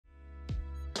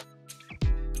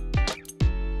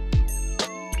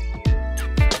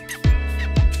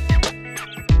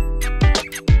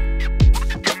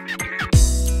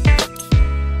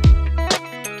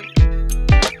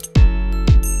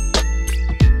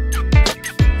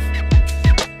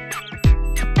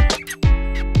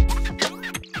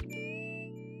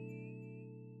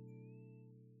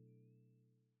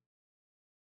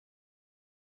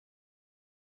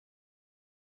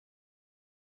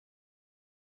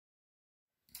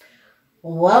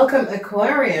Welcome,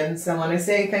 Aquarians. I want to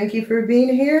say thank you for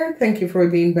being here. Thank you for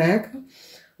being back.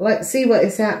 Let's see what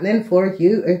is happening for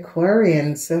you,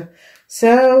 Aquarians.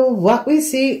 So what we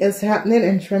see is happening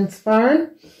and transpiring.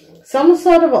 Some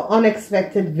sort of an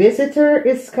unexpected visitor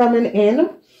is coming in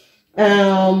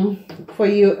for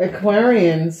you,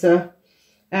 Aquarians.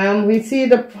 We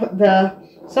see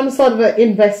some sort of an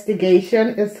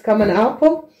investigation is coming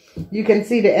up. You can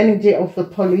see the energy of the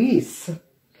police.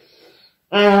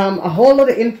 A whole lot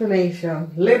of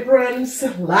information, liberance,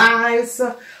 lies,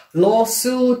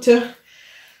 lawsuit.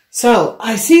 So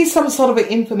I see some sort of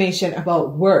information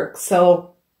about work.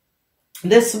 So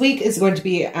this week is going to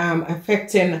be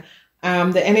affecting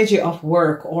the energy of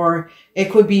work, or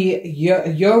it could be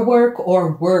your work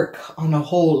or work on a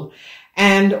whole.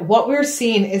 And what we're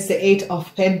seeing is the Eight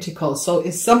of Pentacles. So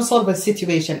it's some sort of a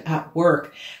situation at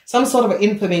work. Some sort of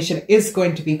information is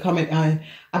going to be coming out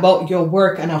about your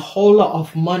work, and a whole lot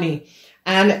of money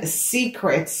and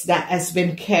secrets that has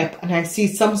been kept. And I see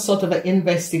some sort of an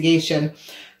investigation,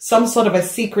 some sort of a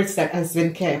secrets that has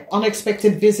been kept.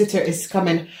 Unexpected visitor is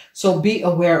coming. So be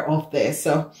aware of this.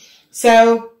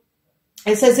 So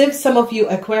it's as if some of you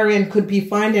Aquarian could be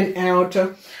finding out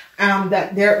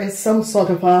that there is some sort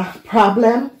of a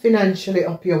problem financially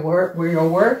of your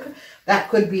work. That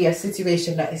could be a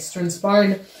situation that is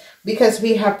transpiring, because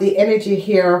we have the energy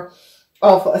here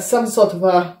of some sort of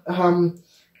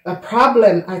a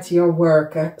problem at your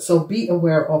work. So be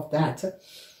aware of that.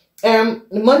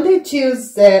 Monday,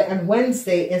 Tuesday, and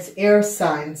Wednesday is air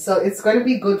signs. So it's going to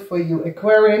be good for you,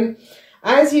 Aquarian.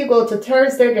 As you go to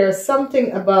Thursday, there's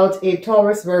something about a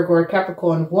Taurus, Virgo, or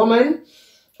Capricorn woman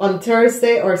on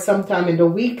Thursday or sometime in the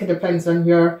week. It depends on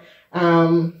your,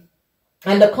 and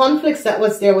the conflicts that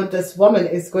was there with this woman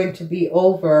is going to be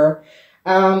over.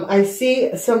 I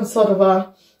see some sort of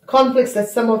a conflicts that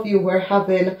some of you were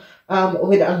having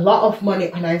with a lot of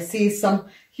money, and I see some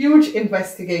huge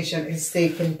investigation is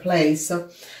taking place.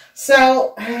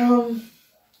 So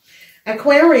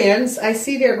Aquarians, I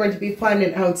see they're going to be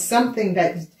finding out something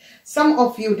that some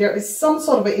of you, there is some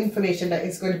sort of information that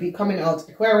is going to be coming out,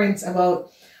 Aquarians,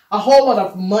 about a whole lot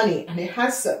of money, and it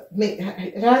has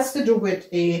to do with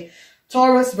a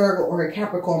Taurus, Virgo, or a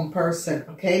Capricorn person.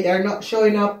 Okay, they're not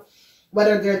showing up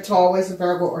whether they're Taurus,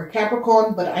 Virgo, or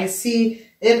Capricorn, but I see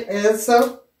it is,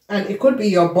 and it could be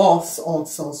your boss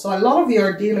also. So a lot of you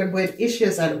are dealing with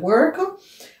issues at work,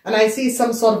 and I see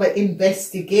some sort of an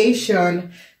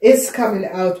investigation is coming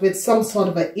out with some sort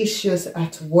of a issues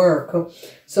at work.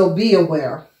 So be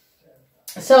aware.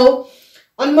 So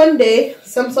on Monday,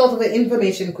 some sort of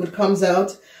information could comes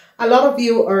out. A lot of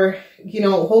you are,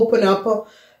 hoping up,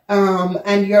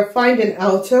 and you're finding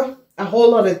out a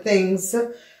whole lot of things.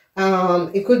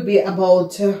 It could be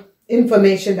about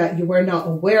information that you were not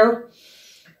aware.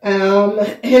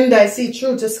 And I see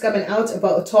truth is coming out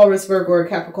about a Taurus, Virgo, or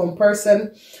Capricorn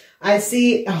person. I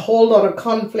see a whole lot of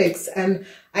conflicts, and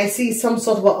I see some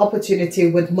sort of an opportunity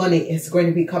with money is going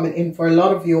to be coming in for a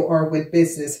lot of you, or with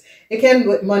business. It can be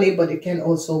with money, but it can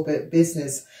also be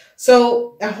business.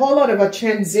 So a whole lot of a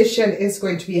transition is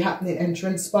going to be happening and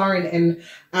transpiring. And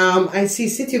I see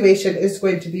situation is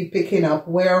going to be picking up,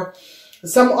 where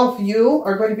some of you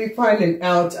are going to be finding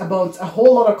out about a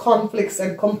whole lot of conflicts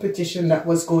and competition that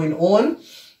was going on.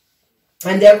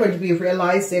 And they're going to be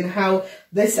realizing how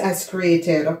this has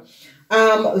created.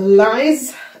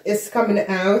 Lies is coming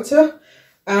out.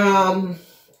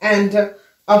 And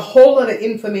a whole lot of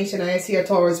information. I see a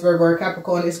Taurus, Virgo, or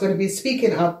Capricorn is going to be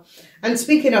speaking up. And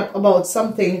speaking up about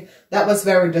something that was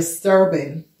very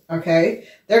disturbing. Okay,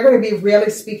 they're going to be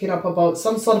really speaking up about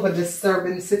some sort of a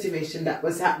disturbing situation that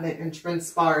was happening and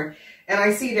transpired. And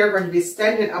I see they're going to be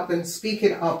standing up and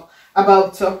speaking up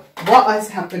about what has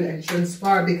happened and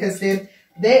transpired, because then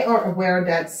they are aware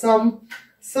that some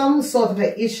sort of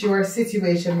an issue or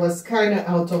situation was kind of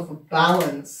out of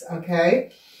balance.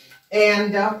 Okay,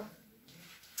 and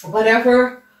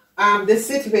whatever the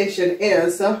situation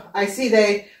is, I see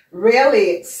they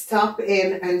really stop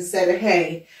in and said,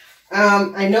 hey,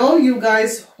 I know you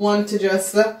guys want to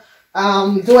just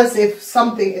do as if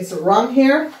something is wrong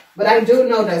here, but I do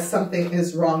know that something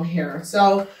is wrong here.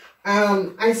 So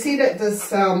I see that this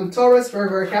Taurus,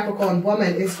 Virgo, Capricorn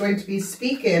woman is going to be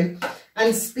speaking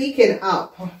and speaking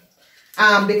up,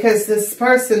 because this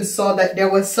person saw that there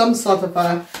was some sort of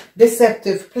a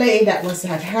deceptive play that was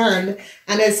at hand,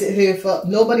 and as if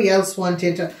nobody else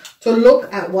wanted to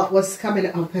look at what was coming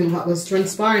up and what was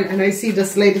transpiring. And I see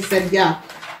this lady said, yeah,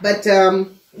 but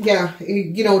yeah,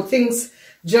 things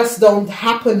just don't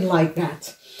happen like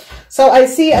that. So I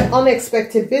see an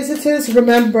unexpected visitors.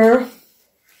 Remember,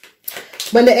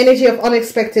 when the energy of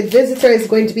unexpected visitor is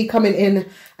going to be coming in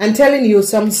and telling you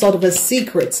some sort of a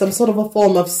secret, some sort of a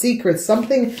form of secret,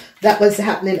 something that was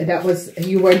happening that was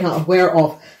you were not aware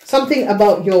of, something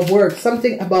about your work,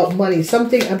 something about money,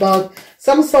 something about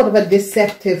some sort of a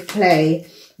deceptive play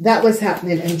that was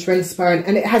happening and transpiring.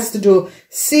 And it has to do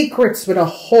secrets with a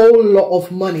whole lot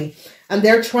of money. And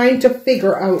they're trying to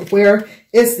figure out where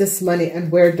is this money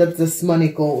and where does this money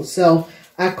go. So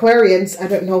Aquarians, I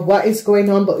don't know what is going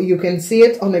on, but you can see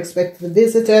it. Unexpected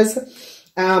visitors,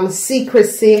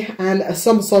 secrecy, and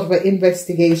some sort of an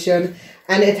investigation.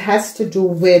 And it has to do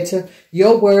with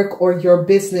your work or your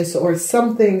business or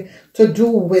something to do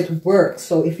with work.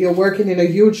 So if you're working in a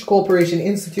huge corporation,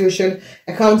 institution,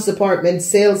 accounts department,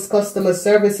 sales, customer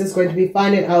service is going to be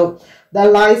finding out the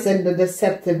lies and the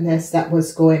deceptiveness that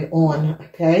was going on.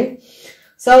 Okay,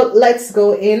 so let's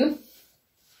go in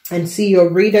and see your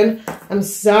reading. I'm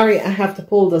sorry, I have to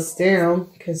pull this down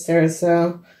because there's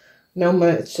no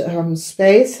much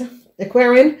space.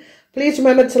 Aquarian, please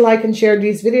remember to like and share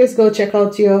these videos. Go check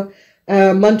out your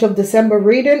month of December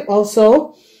reading.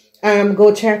 Also,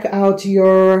 go check out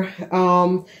your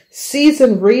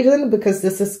season reading, because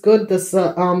this is good. This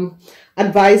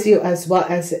advise you as well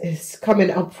as is coming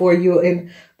up for you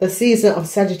in the season of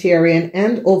Sagittarian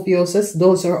and Ophiuchus.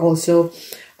 Those are also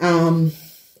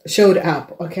showed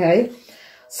up. Okay,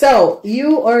 so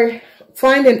you are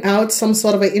finding out some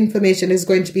sort of information is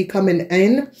going to be coming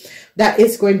in that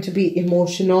is going to be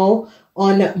emotional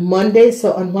on Monday.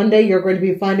 So on Monday, you're going to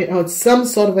be finding out some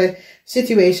sort of a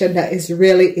situation that is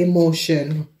really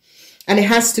emotion. And it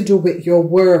has to do with your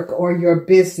work or your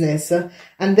business.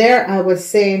 And there I was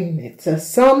saying it's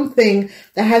something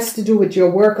that has to do with your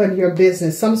work and your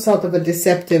business. Some sort of a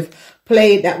deceptive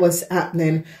play that was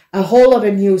happening. A whole lot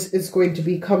of news is going to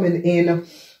be coming in.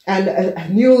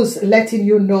 And news letting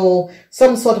you know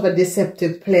some sort of a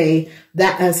deceptive play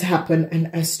that has happened and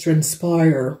has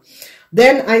transpired.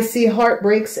 Then I see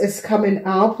heartbreaks is coming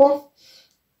up.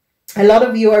 A lot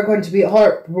of you are going to be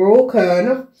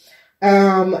heartbroken.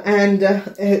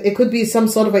 It could be some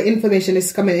sort of information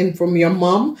is coming in from your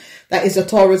mom that is a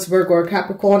Taurus, Virgo, or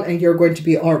Capricorn, and you're going to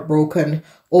be heartbroken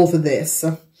over this.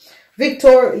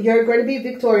 You're going to be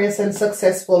victorious and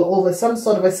successful over some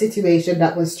sort of a situation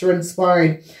that was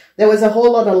transpiring. There was a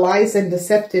whole lot of lies and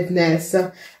deceptiveness,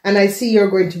 and I see you're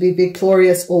going to be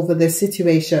victorious over this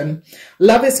situation.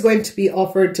 Love is going to be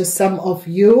offered to some of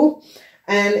you,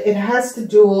 and it has to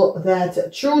do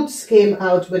that truths came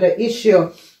out with an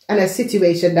issue and a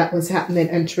situation that was happening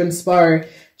and transpired.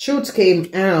 Truth came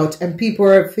out and people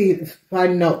are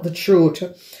finding out the truth.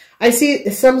 I see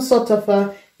some sort of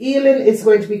a healing is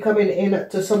going to be coming in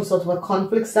to some sort of a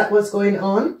conflicts that was going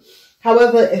on.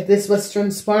 However, if this was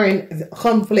transpiring,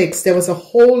 conflicts, there was a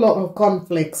whole lot of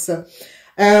conflicts.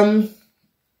 I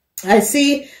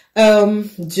see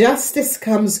justice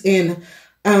comes in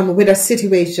with a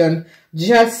situation.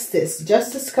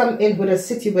 Justice come in with a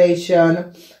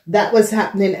situation that was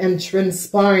happening and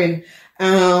transpiring.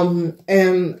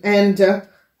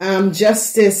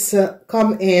 Justice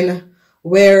come in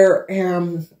where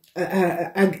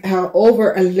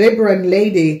over a Libran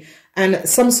lady, and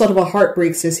some sort of a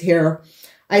heartbreaks is here.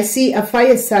 I see a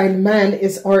fire sign man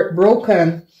is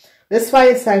heartbroken. This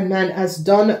fire sign man has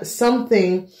done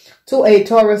something to a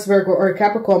Taurus, Virgo, or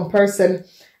Capricorn person,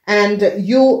 and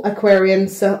you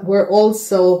Aquarians were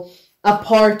also a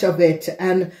part of it.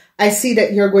 And I see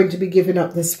that you're going to be giving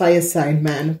up this fire sign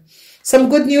man. Some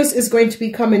good news is going to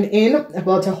be coming in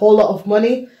about a whole lot of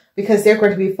money, because they're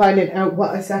going to be finding out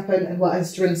what has happened and what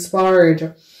has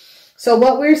transpired. So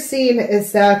what we're seeing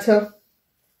is that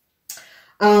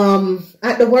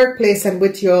at the workplace and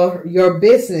with your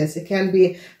business, it can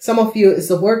be some of you is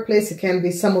the workplace, it can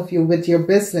be some of you with your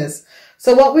business.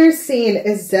 So what we're seeing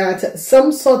is that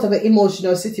some sort of an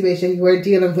emotional situation you are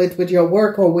dealing with your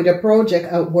work or with a project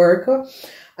at work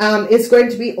is going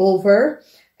to be over.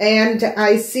 And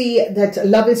I see that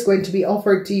love is going to be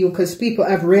offered to you because people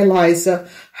have realized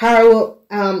how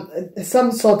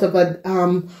some sort of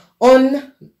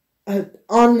an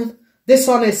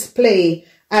dishonest play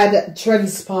had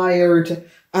transpired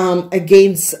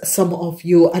against some of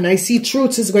you. And I see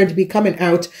truth is going to be coming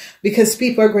out because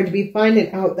people are going to be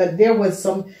finding out that there was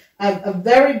a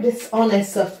very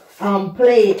dishonest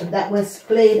play that was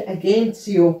played against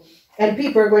you. And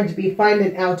people are going to be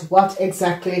finding out what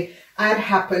exactly had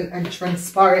happened and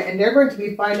transpired. And they're going to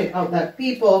be finding out that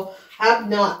people have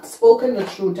not spoken the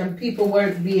truth and people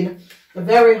weren't being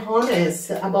very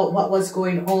honest about what was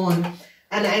going on.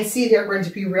 And I see they're going to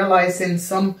be realizing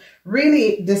some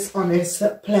really dishonest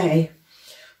play.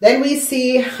 Then we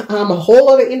see a whole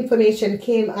lot of information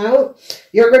came out.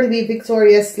 You're going to be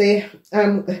victoriously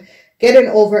getting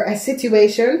over a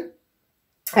situation.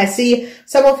 I see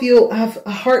some of you have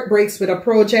heartbreaks with a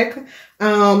project.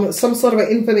 Some sort of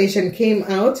information came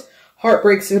out.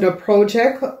 Heartbreaks with a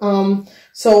project.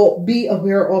 So be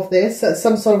aware of this.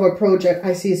 Some sort of a project.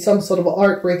 I see some sort of a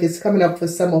heartbreak is coming up for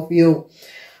some of you.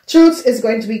 Truth is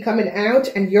going to be coming out,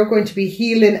 and you're going to be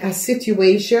healing a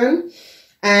situation.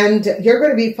 And you're going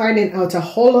to be finding out a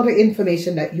whole lot of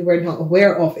information that you were not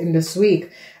aware of in this week.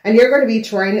 And you're going to be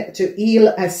trying to heal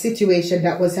a situation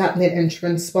that was happening and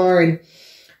transpiring.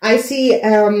 I see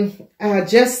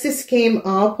justice came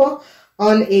up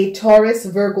on a Taurus,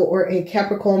 Virgo, or a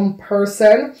Capricorn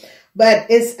person. But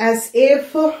it's as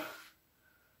if,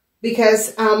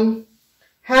 because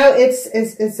how it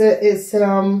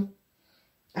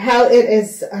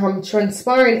is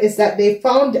transpiring is that they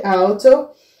found out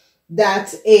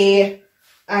that a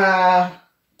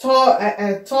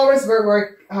Taurus,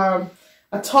 Virgo,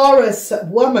 a Taurus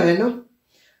woman,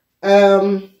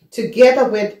 together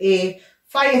with a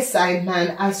fire sign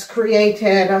man, has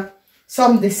created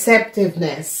some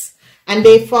deceptiveness, and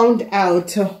they found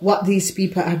out what these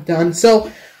people have done.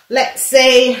 So let's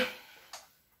say,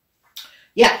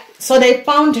 yeah, so they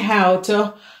found out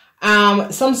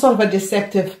some sort of a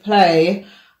deceptive play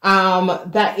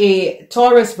that a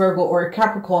Taurus, Virgo, or a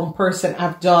Capricorn person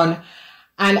have done.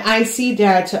 And I see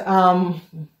that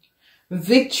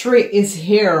victory is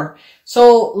here.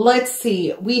 So let's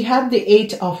see. We have the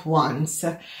Eight of Wands.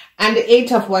 And the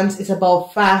Eight of Wands is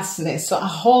about fastness. So a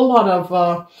whole lot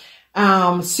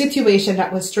of situation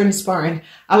that was transpiring.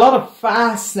 A lot of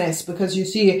fastness, because you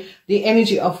see the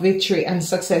energy of victory and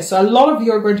success. So a lot of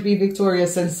you are going to be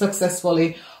victorious and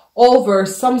successfully over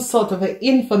some sort of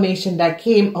information that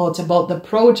came out about the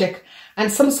project, and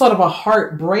some sort of a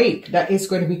heartbreak that is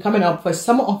going to be coming up for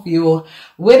some of you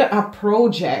with a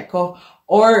project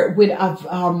or with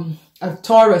a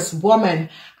Taurus woman.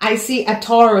 I see a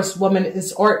Taurus woman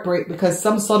is heartbreak because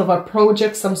some sort of a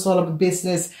project, some sort of a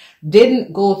business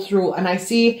didn't go through. And I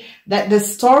see that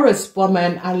this Taurus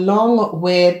woman, along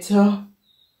with,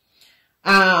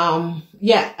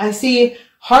 I see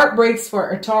heartbreaks for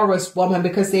a Taurus woman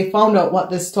because they found out what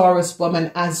this Taurus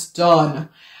woman has done.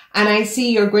 And I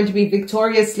see you're going to be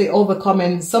victoriously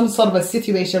overcoming some sort of a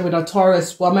situation with a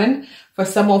Taurus woman for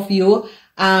some of you,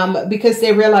 because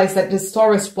they realize that this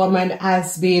Taurus woman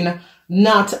has been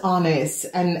not honest.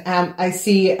 And I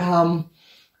see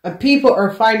people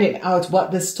are finding out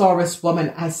what this Taurus woman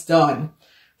has done.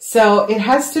 So it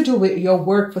has to do with your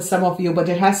work for some of you, but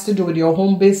it has to do with your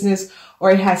home business,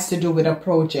 or it has to do with a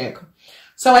project.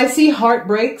 So I see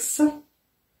heartbreaks.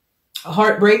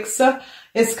 Heartbreaks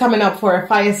is coming up for a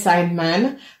fire sign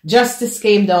man. Justice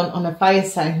came down on a fire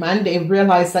sign man. They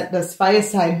realized that this fire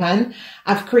sign man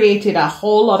have created a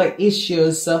whole lot of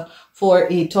issues for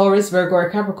a Taurus, Virgo, or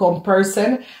Capricorn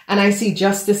person. And I see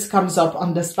justice comes up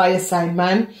on this fire sign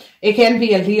man. It can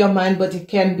be a Leo man, but it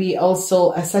can be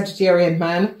also a Sagittarian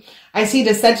man. I see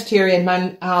the Sagittarian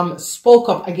man spoke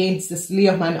up against this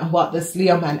Leo man and what this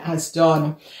Leo man has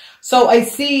done. So I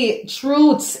see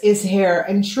truth is here,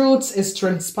 and truth is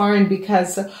transpiring,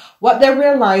 because what they're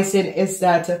realizing is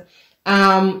that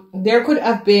there could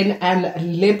have been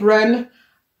an Libran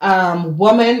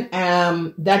woman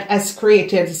that has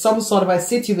created some sort of a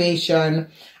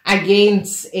situation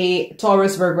against a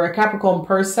Taurus, Virgo, or Capricorn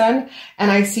person.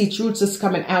 And I see truth is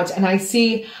coming out, and I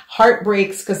see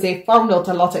heartbreaks because they found out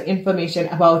a lot of information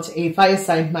about a fire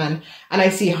sign man. And I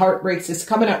see heartbreaks is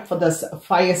coming up for this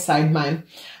fire sign man.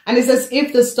 And it's as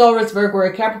if the Taurus, Virgo,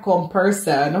 or Capricorn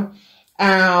person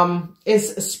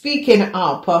is speaking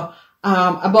up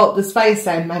about this fire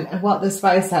sign man and what this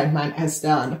fire sign man has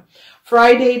done.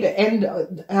 Friday, the end,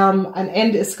 an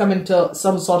end is coming to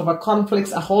some sort of a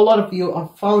conflict. A whole lot of you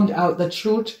have found out the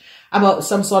truth about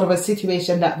some sort of a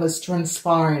situation that was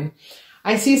transpiring.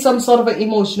 I see some sort of an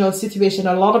emotional situation.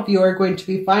 A lot of you are going to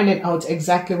be finding out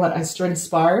exactly what has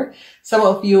transpired. Some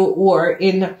of you who are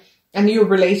in a new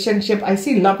relationship, I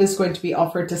see love is going to be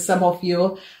offered to some of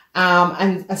you,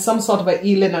 and some sort of a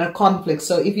healing and a conflict.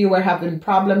 So if you were having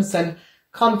problems and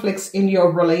conflicts in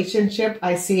your relationship,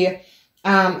 I see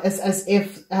it's as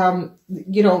if,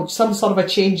 you know, some sort of a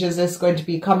changes is going to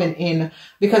be coming in,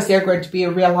 because they're going to be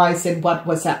realizing what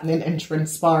was happening and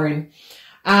transpiring.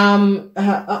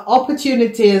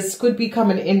 Opportunities could be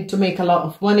coming in to make a lot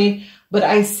of money, but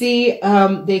I see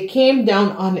they came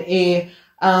down on a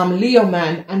Leo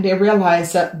man, and they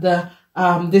realized that the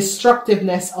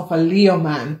destructiveness of a Leo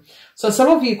man. So some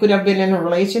of you could have been in a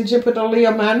relationship with a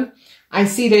Leo man, I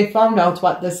see they found out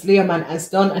what this Leo man has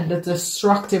done and the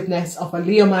destructiveness of a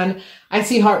Leo man. I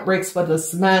see heartbreaks for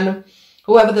this man.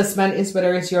 Whoever this man is,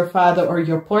 whether it's your father or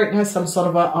your partner, some sort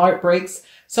of a heartbreaks.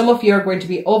 Some of you are going to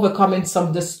be overcoming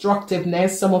some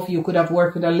destructiveness. Some of you could have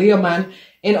worked with a Leo man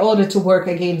in order to work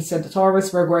against the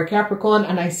Taurus, Virgo, or Capricorn.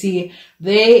 And I see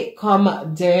they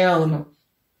come down.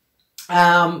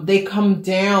 They come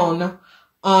down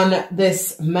on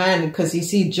this man because you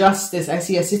see justice. I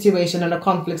see a situation and a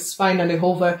conflict is finally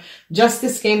over.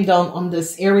 Justice came down on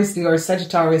this Aries, Leo, or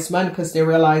Sagittarius man because they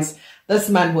realized this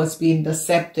man was being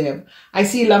deceptive. I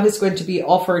see love is going to be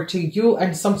offered to you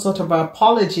and some sort of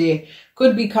apology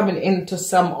could be coming into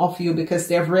some of you because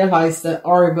they've realized the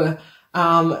horrible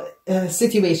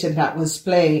situation that was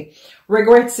played.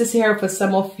 Regrets is here for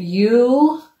some of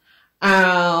you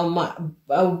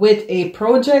with a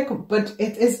project, but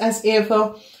it is as if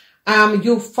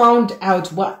you found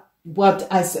out what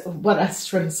has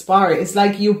transpired. It's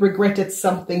like you regretted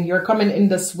something. You're coming in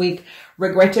this week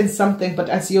regretting something, but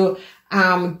as you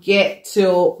get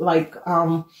to like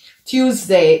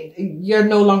Tuesday, you're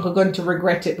no longer going to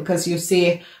regret it because you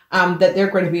see that they're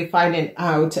going to be finding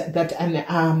out that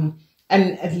an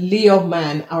Leo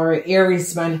man or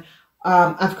Aries man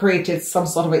have created some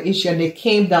sort of an issue and they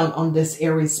came down on this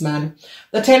Aries man.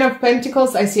 The Ten of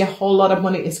Pentacles, I see a whole lot of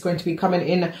money is going to be coming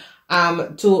in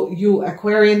to you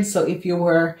Aquarians. So if you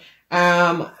were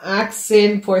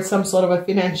asking for some sort of a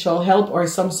financial help or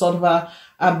some sort of a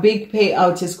big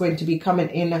payout is going to be coming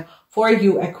in for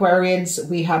you Aquarians.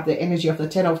 We have the energy of the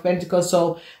Ten of Pentacles.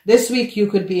 So this week you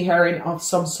could be hearing of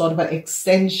some sort of an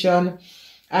extension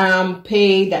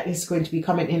pay that is going to be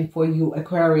coming in for you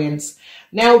Aquarians.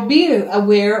 Now be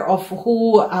aware of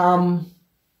who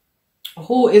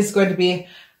is going to be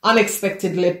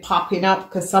unexpectedly popping up,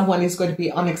 because someone is going to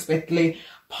be unexpectedly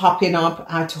popping up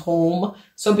at home.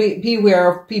 So be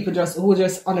aware of people who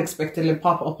just unexpectedly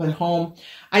pop up at home.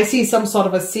 I see some sort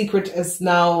of a secret is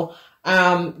now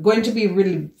going to be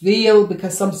revealed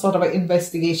because some sort of an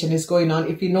investigation is going on.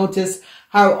 If you notice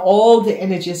how all the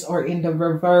energies are in the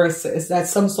reverse, is that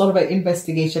some sort of an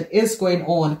investigation is going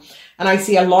on. And I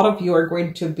see a lot of you are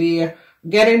going to be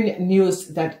getting news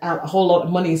that a whole lot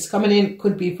of money is coming in.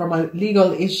 Could be from a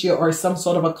legal issue or some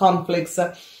sort of a conflict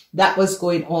that was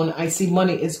going on. I see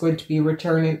money is going to be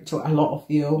returning to a lot of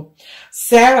you.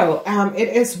 So it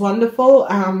is wonderful.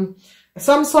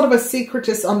 Some sort of a secret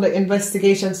is on the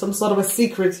investigation. Some sort of a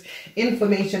secret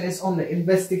information is on the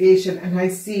investigation. And I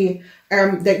see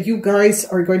that you guys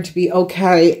are going to be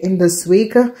okay in this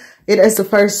week. It is the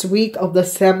first week of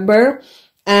December.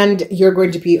 And you're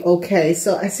going to be okay.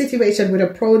 So a situation with a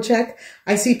project,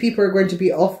 I see people are going to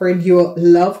be offering you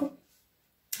love.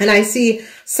 And I see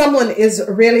someone is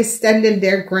really standing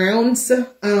their grounds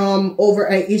over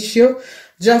an issue.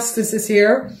 Justice is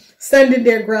here, standing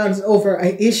their grounds over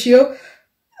an issue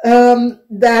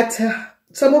that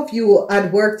some of you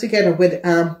had worked together with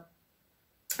a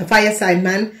fire sign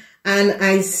man. And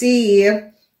I see,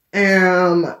 I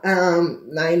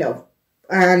know.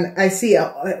 And I see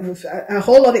a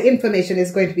whole lot of information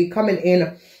is going to be coming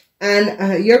in.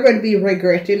 And you're going to be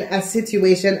regretting a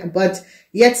situation. But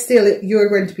yet still, you're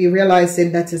going to be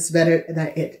realizing that it's better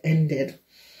that it ended.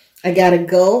 I gotta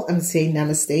go. I'm saying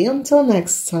namaste until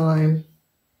next time.